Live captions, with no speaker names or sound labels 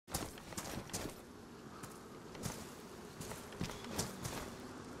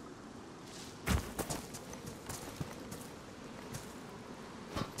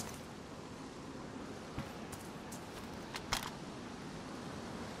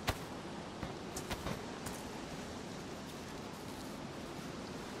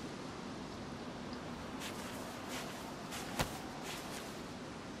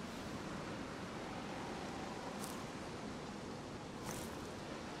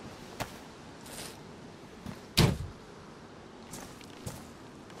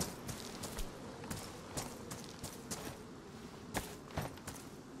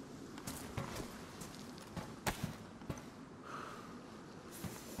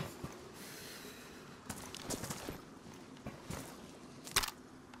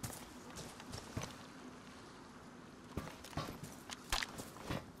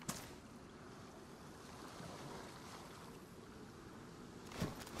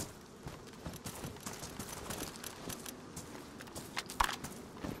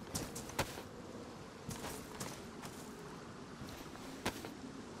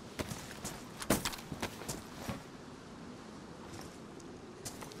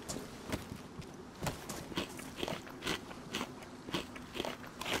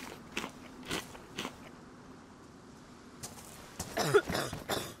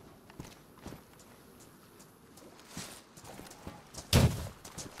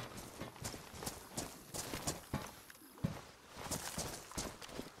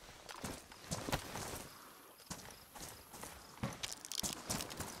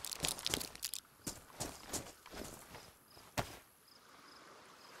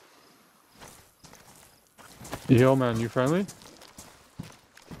Yo, man, you friendly?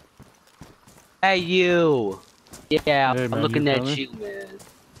 Hey, you! Yeah, Hey, I'm man, you looking at friendly? you, man.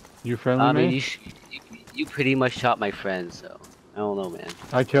 You friendly, I mean, mate? you pretty much shot my friend, so I don't know, man.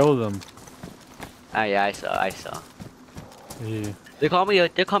 I killed him. Ah, yeah, I saw. Yeah. They call me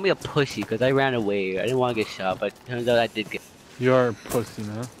a pussy because I ran away. I didn't want to get shot, but turns out I did get. You are a pussy,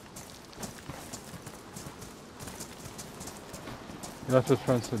 man. He left his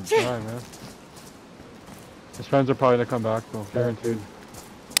friends to die, man. His friends are probably gonna come back, though. Guaranteed.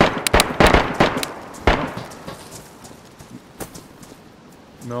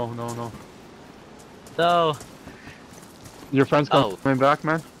 No, no, no. So, Your friends oh, coming back,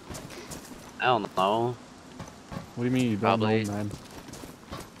 man? I don't know. What do you mean you don't know, Probably. man?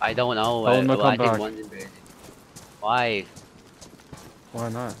 I don't know. Tell them to Well, come I think back. one's in bed. Why? Why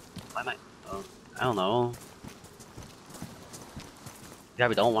not? Why am I? Oh, I don't know. You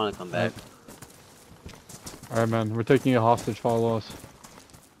probably don't want to come back. Alright, man. We're taking you hostage. Follow us.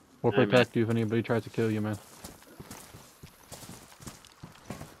 We'll Alright, man. protect you if anybody tries to kill you, man.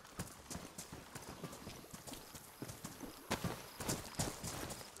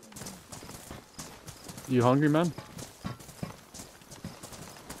 You hungry, man?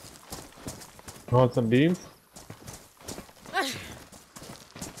 You want some beans?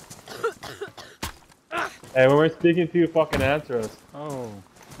 Hey, when we're speaking to you, fucking answer us. Oh,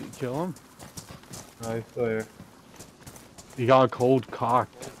 did you kill him? No, he's still here. You got a cold cock.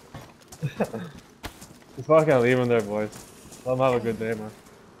 Just fucking leave him there, boys. Let him have a good day, man.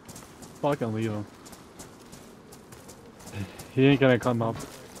 Fucking leave him. He ain't gonna come up.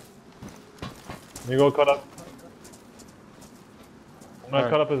 You go cut up. I'm gonna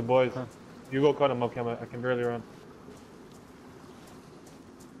cut up his boys. Huh. You go cut him up, I can barely run.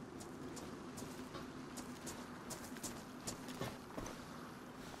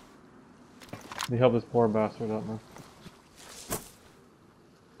 He helped this poor bastard up, man.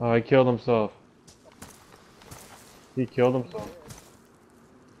 Oh, he killed himself. He killed himself.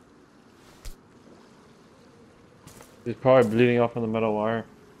 He's probably bleeding off from the metal wire.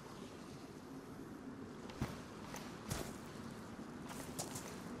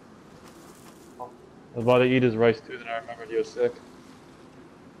 I was about to eat his rice too, then I remembered he was sick.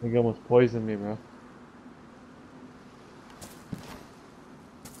 I think he almost poisoned me, bro.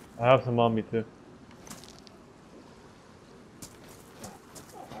 I have some on me too.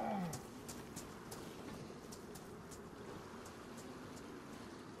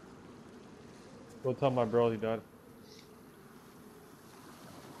 Go tell my bro he died.